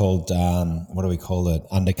like it's called, what do we call it?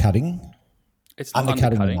 Undercutting? It's not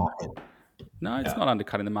undercutting. The market. No, it's not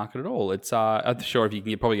undercutting the market at all. It's I'm sure if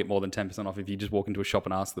you probably get more than 10% off if you just walk into a shop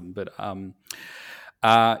and ask them. But if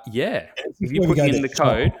you put in the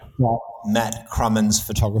code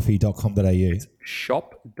mattcrumminsphotography.com.au,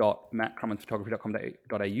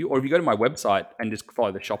 shop.mattcrumminsphotography.com.au, or if you go to my website and just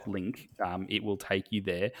follow the shop link, it will take you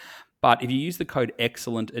there. But if you use the code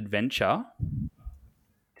Excellent Adventure,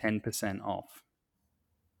 10% off.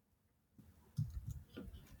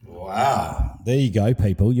 Wow. There you go,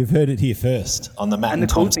 people. You've heard it here first on the Matt and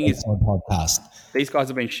Tom podcast. These guys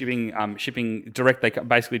have been shipping direct. They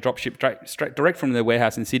basically drop ship straight direct from their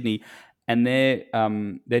warehouse in Sydney, and their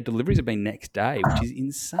deliveries have been next day, which is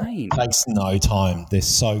insane. It takes no time. They're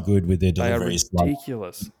so good with their deliveries. They are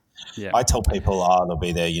ridiculous. Yeah. I tell people, they'll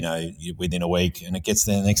be there, within a week, and it gets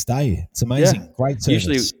there the next day. It's amazing. Yeah. Great service.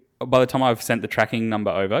 Usually, by the time I've sent the tracking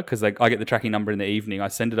number over, because I get the tracking number in the evening, I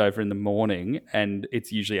send it over in the morning, and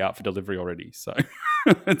it's usually out for delivery already. So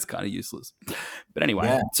it's kind of useless. But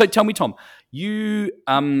anyway, So tell me, Tom, you've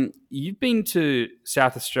been to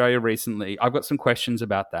South Australia recently. I've got some questions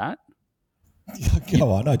about that.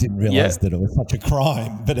 Go on. I didn't realise that it was such a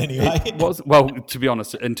crime. But anyway. It was, well, to be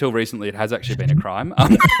honest, until recently it has actually been a crime.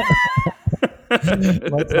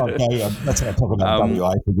 Let's not talk about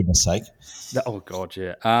WA, for goodness sake. Oh, God,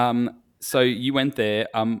 yeah. So you went there.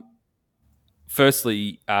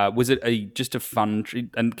 Firstly, was it just a fun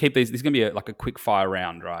trip? And keep these. This is going to be a quick fire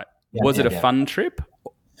round, right? Was it a fun trip?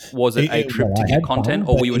 Was it a trip to get content,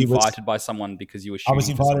 or were you invited by someone because you were shooting? I was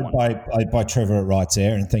invited by Trevor at Wrights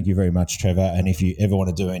Air, and thank you very much, Trevor. And if you ever want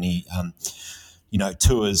to do any,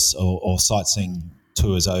 tours or sightseeing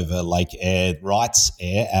tours over Lake Air, Wrights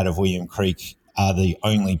Air out of William Creek are the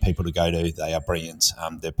only people to go to. They are brilliant.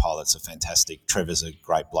 Their pilots are fantastic. Trevor's a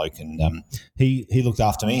great bloke, and he looked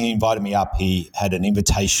after me. He invited me up. He had an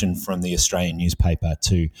invitation from the Australian newspaper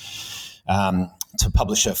to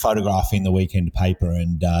publish a photograph in the weekend paper,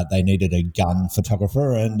 and they needed a gun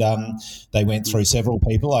photographer, and they went through several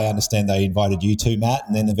people. I understand they invited you too, Matt,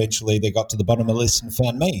 and then eventually they got to the bottom of the list and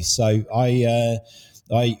found me. So I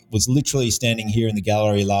was literally standing here in the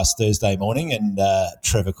gallery last Thursday morning, and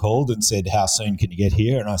Trevor called and said, how soon can you get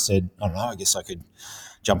here? And I said, I don't know, I guess I could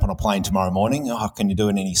jump on a plane tomorrow morning. Oh, can you do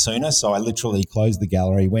it any sooner? So I literally closed the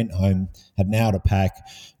gallery, went home, had an hour to pack,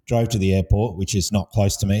 drove to the airport, which is not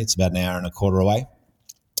close to me. It's about an hour and a quarter away.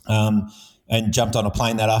 And jumped on a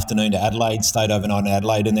plane that afternoon to Adelaide, stayed overnight in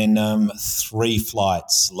Adelaide, and then 3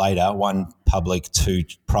 flights later, 1 public, 2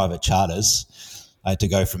 private charters. I had to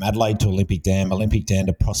go from Adelaide to Olympic Dam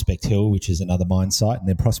to Prospect Hill, which is another mine site, and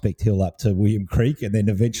then Prospect Hill up to William Creek, and then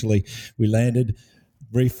eventually we landed,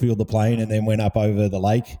 refueled the plane, and then went up over the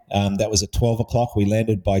lake. That was at 12 o'clock. We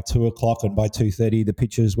landed by 2 o'clock, and by 2:30 the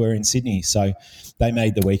pictures were in Sydney. So they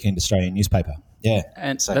made the Weekend Australian newspaper. Yeah.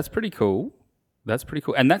 And so that's pretty cool. That's pretty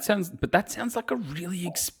cool. And that sounds like a really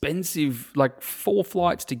expensive, like 4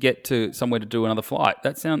 flights to get to somewhere to do another flight.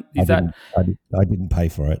 I didn't pay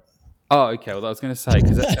for it. Oh, okay. Well, I was going to say,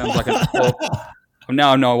 because that sounds like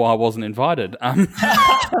now I know why I wasn't invited. I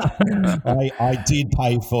did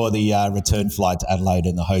pay for the return flight to Adelaide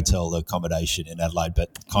and the hotel accommodation in Adelaide, but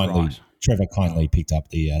Trevor kindly picked up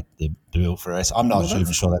the bill for us. I'm not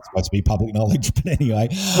even sure that's supposed to be public knowledge, but anyway.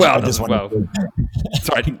 Sorry, the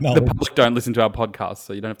public don't listen to our podcast,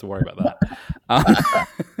 so you don't have to worry about that.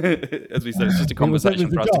 As we said, it's just a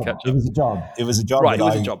conversation for us to catch up. It was a job. It was a job. Right, it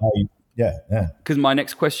was a job. Yeah. Because my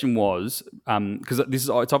next question was, because it's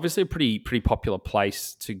obviously a pretty popular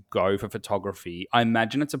place to go for photography. I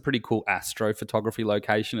imagine it's a pretty cool astrophotography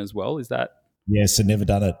location as well. Is that? Yes, I've never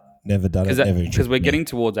done it. Because we're getting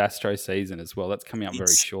towards Astro season as well. That's coming up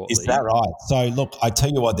very shortly. Is that right? So, look, I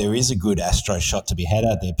tell you what, there is a good Astro shot to be had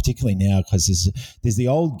out there, particularly now because there's the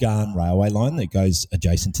old Garn railway line that goes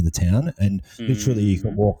adjacent to the town, and literally you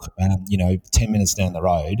can walk, 10 minutes down the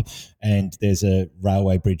road, and there's a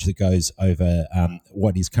railway bridge that goes over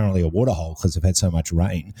what is currently a waterhole because they've had so much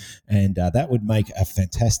rain, and that would make a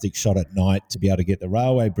fantastic shot at night to be able to get the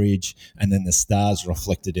railway bridge and then the stars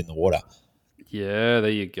reflected in the water. Yeah,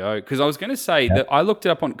 there you go. Because I was going to say that I looked it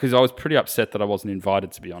up because I was pretty upset that I wasn't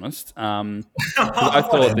invited, to be honest. I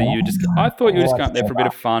thought that you were just going up there for a bit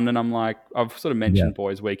of fun, and I'm like, I've sort of mentioned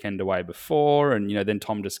boys' weekend away before, and then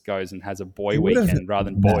Tom just goes and has a boy weekend rather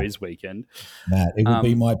than boys' weekend. Matt, it would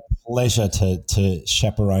be my pleasure to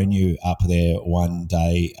chaperone you up there one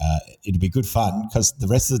day. It'd be good fun because the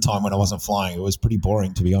rest of the time when I wasn't flying, it was pretty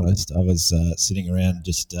boring, to be honest. I was sitting around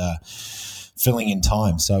just filling in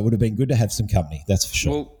time, so it would have been good to have some company, that's for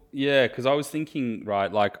sure. Well, yeah, because I was thinking,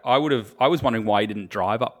 right, like I was wondering why you didn't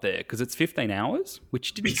drive up there, because it's 15 hours,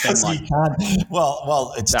 which didn't seem like you can't.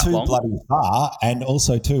 Well, it's too long. Bloody far, and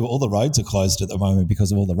also too, all the roads are closed at the moment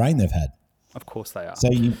because of all the rain they've had. Of course they are.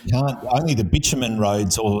 So you can't. Only the bitumen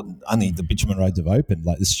roads have opened.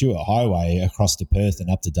 Like the Stuart Highway across to Perth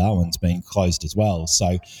and up to Darwin's been closed as well.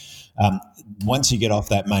 So once you get off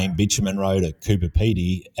that main bitumen road at Coober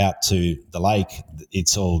Pedy out to the lake,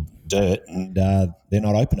 it's all dirt, and they're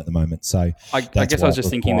not open at the moment. So I guess I was just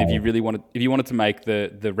thinking that if you wanted to make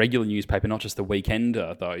the regular newspaper, not just the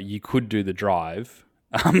Weekender, though, you could do the drive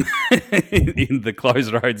in the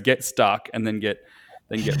closed roads, get stuck, and then get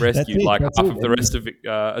rescued like half of the rest of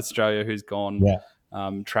Australia who's gone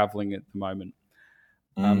traveling at the moment.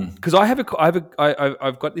 Because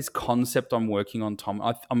I've got this concept I'm working on, Tom.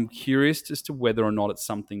 I'm curious as to whether or not it's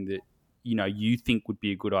something that you think would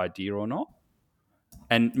be a good idea or not,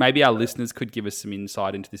 and maybe our listeners could give us some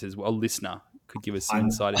insight into this as well. A listener could give us some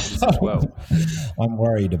insight into this as well. I'm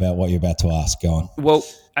worried about what you're about to ask. Go on. Well,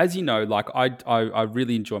 as you know, like I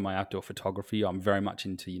really enjoy my outdoor photography. I'm very much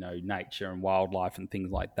into nature and wildlife and things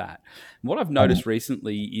like that. And what I've noticed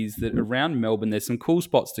recently is that around Melbourne, there's some cool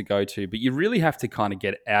spots to go to, but you really have to kind of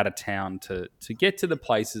get out of town to get to the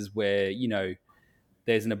places where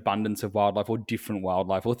there's an abundance of wildlife or different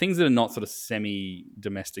wildlife or things that are not sort of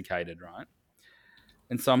semi-domesticated, right?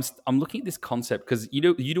 And so I'm looking at this concept because you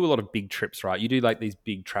do a lot of big trips, right? You do like these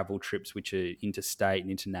big travel trips which are interstate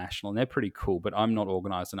and international, and they're pretty cool, but I'm not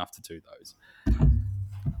organised enough to do those.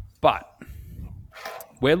 But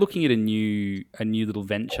we're looking at a new little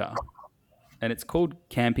venture, and it's called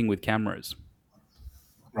Camping with Cameras.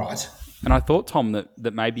 Right. And I thought, Tom,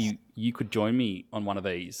 that maybe you could join me on one of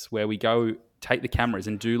these where we go take the cameras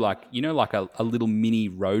and do like a little mini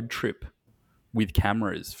road trip with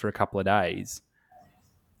cameras for a couple of days.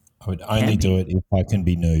 I would only do it if I can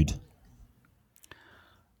be nude.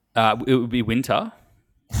 It would be winter.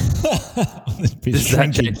 Does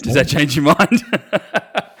that change your mind?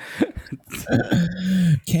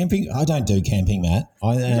 Camping? I don't do camping, Matt.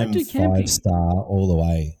 I am 5-star all the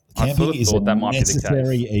way. Camping is a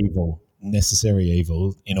necessary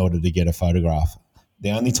evil in order to get a photograph.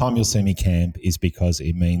 The only time you'll see me camp is because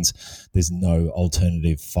it means there's no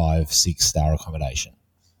alternative 5-6 star accommodation.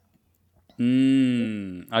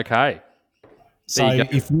 Okay. So There you go.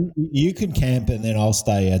 if you can camp and then I'll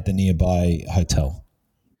stay at the nearby hotel.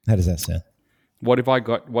 How does that sound? What if I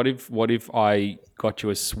got you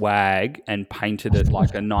a swag and painted it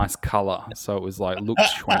like a nice color so it was like looks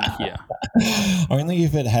swankier? Only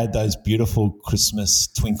if it had those beautiful Christmas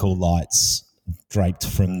twinkle lights draped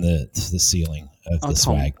from the ceiling of the Tom,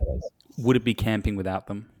 swag. Would it be camping without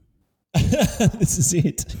them? This is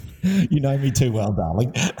it. You know me too well,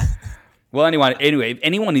 darling. Well, anyway, if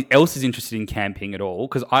anyone else is interested in camping at all,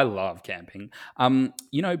 because I love camping,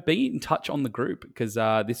 be in touch on the group because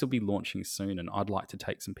this will be launching soon, and I'd like to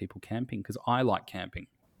take some people camping because I like camping.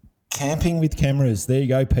 Camping with cameras. There you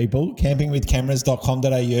go, people.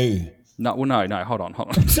 Campingwithcameras.com.au. No, hold on.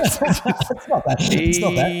 It's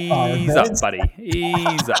not that far. Ease up, buddy.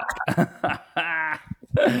 Ease up.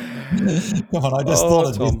 Come on, I just thought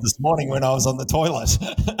of this morning when I was on the toilet.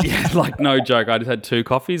 Yeah, like no joke. I just had 2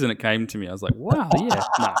 coffees and it came to me. I was like, wow, yeah.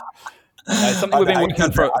 No. Something we've been working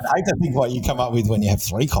on for... I'd hate to think what you come up with when you have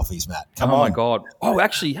 3 coffees, Matt. Come on. Oh, my God. Oh,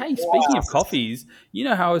 actually, hey, speaking of coffees, you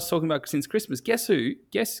know how I was talking about since Christmas? Guess who?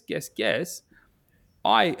 Guess.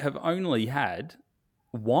 I have only had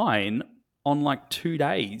wine on like 2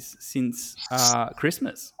 days since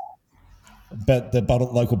Christmas. But the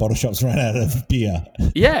local bottle shops ran out of beer.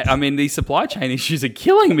 Yeah, I mean, these supply chain issues are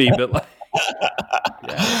killing me, but like...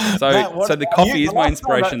 Yeah. So the coffee is my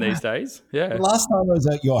inspiration these days. Yeah. The last time I was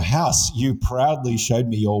at your house, you proudly showed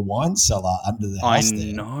me your wine cellar under the house.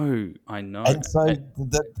 I know. And so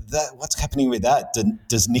that what's happening with that? Do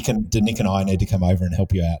Nick and I need to come over and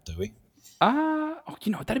help you out? Do we?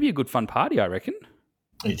 That'd be a good fun party, I reckon.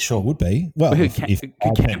 It sure would be. Well, if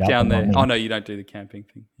camp down there. Oh no, you don't do the camping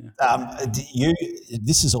thing. Yeah.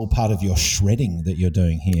 This is all part of your shredding that you're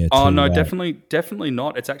doing here. Oh no, definitely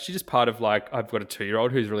not. It's actually just part of like I've got a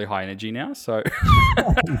 2-year-old who's really high energy now. So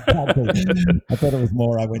I thought it was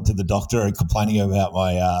more. I went to the doctor and complaining about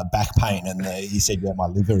my back pain, and he said, "Yeah, my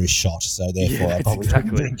liver is shot, so therefore I probably don't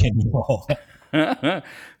drink anymore." I've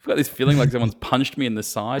got this feeling like someone's punched me in the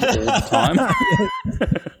side all the time.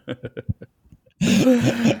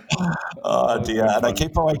 Oh dear! And I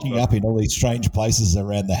keep waking up in all these strange places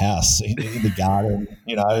around the house, in the garden,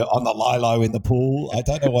 on the lilo, in the pool. I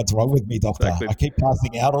don't know what's wrong with me, doctor. Exactly. I keep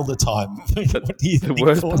passing out all the time. The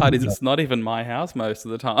worst part is it's not even my house most of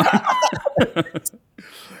the time.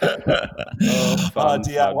 Fun.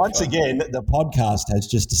 Once again, the podcast has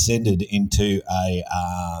just descended into a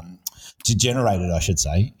degenerated, I should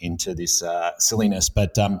say, into this silliness.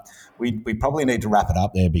 But we probably need to wrap it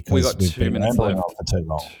up there because we've been rambling on for too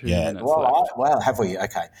long. Well, have we?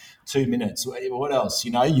 Okay, 2 minutes. What else?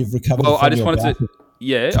 You've recovered. Well, I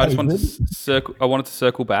wanted to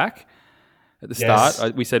circle back at the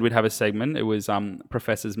start. We said we'd have a segment. It was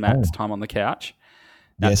Professor Matt's time on the couch.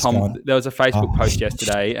 Now, yes, Tom, there was a Facebook post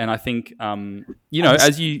yesterday, and I think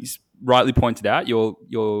as you rightly pointed out, you're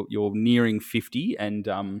nearing 50,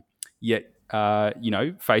 and yet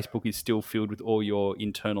Facebook is still filled with all your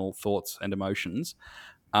internal thoughts and emotions.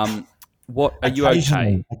 What are you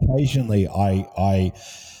okay? Occasionally, I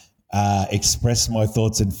express my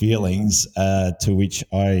thoughts and feelings, to which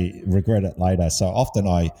I regret it later. So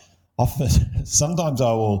sometimes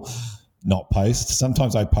I will not post.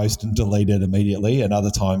 Sometimes I post and delete it immediately, and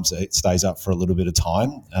other times it stays up for a little bit of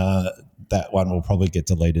time. That one will probably get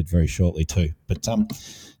deleted very shortly too. But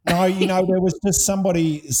no, there was just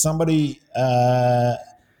somebody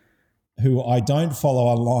who I don't follow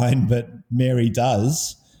online, but Mary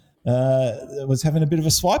does, was having a bit of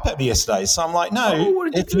a swipe at me yesterday. So I'm like, no,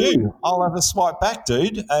 it's you. I'll have a swipe back,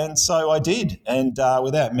 dude. And so I did. And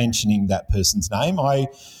without mentioning that person's name, I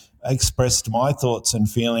expressed my thoughts and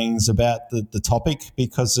feelings about the topic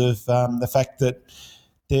because of the fact that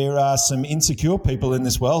there are some insecure people in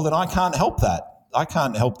this world, and I can't help that. I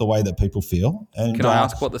can't help the way that people feel. And can I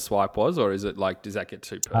ask what the swipe was, or is it like, does that get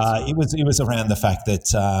too personal? It was around the fact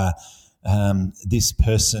that this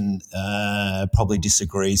person probably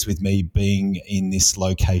disagrees with me being in this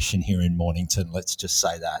location here in Mornington. Let's just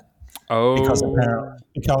say that. Oh,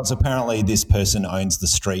 because apparently this person owns the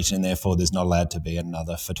street, and therefore there's not allowed to be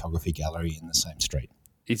another photography gallery in the same street.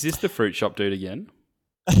 Is this the fruit shop dude again?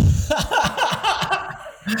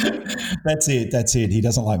 That's it. He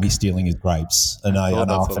doesn't like me stealing his grapes. And I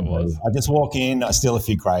often do. I just walk in, I steal a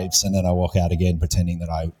few grapes, and then I walk out again pretending that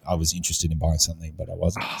I was interested in buying something, but I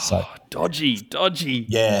wasn't. So dodgy.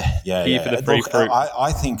 Yeah. For the free fruit.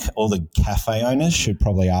 I think all the cafe owners should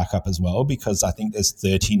probably arc up as well, because I think there's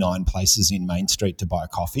 39 places in Main Street to buy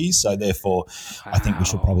coffee. So therefore, I think we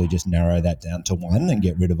should probably just narrow that down to one and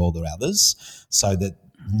get rid of all the others, so that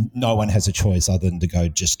no one has a choice other than to go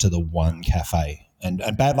just to the one cafe. And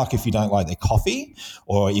bad luck if you don't like their coffee,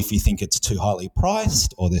 or if you think it's too highly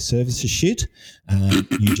priced, or their service is shit.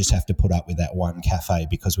 You just have to put up with that one cafe,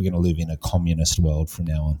 because we're going to live in a communist world from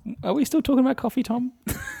now on. Are we still talking about coffee, Tom?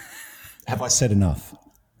 Have I said enough?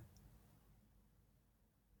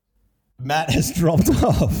 Matt has dropped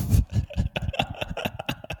off.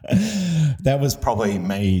 That was probably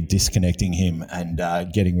me disconnecting him and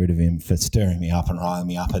getting rid of him for stirring me up and riling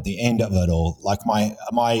me up at the end of it all. Like my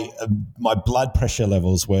blood pressure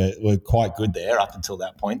levels were quite good there up until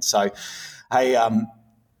that point. So, hey,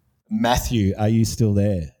 Matthew, are you still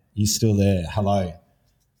there? You still there? Hello.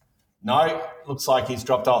 No, looks like he's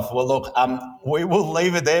dropped off. Well, look, we will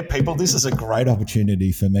leave it there, people. This is a great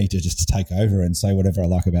opportunity for me to just take over and say whatever I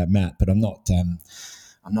like about Matt, but I'm not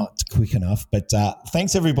quick enough. But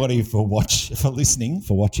thanks everybody for listening,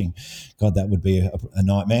 for watching. God, that would be a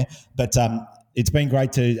nightmare. But it's been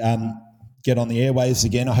great to get on the airwaves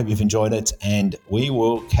again. I hope you've enjoyed it, and we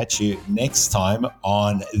will catch you next time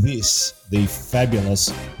on the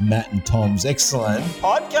fabulous Matt and Tom's Excellent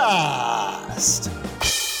Podcast.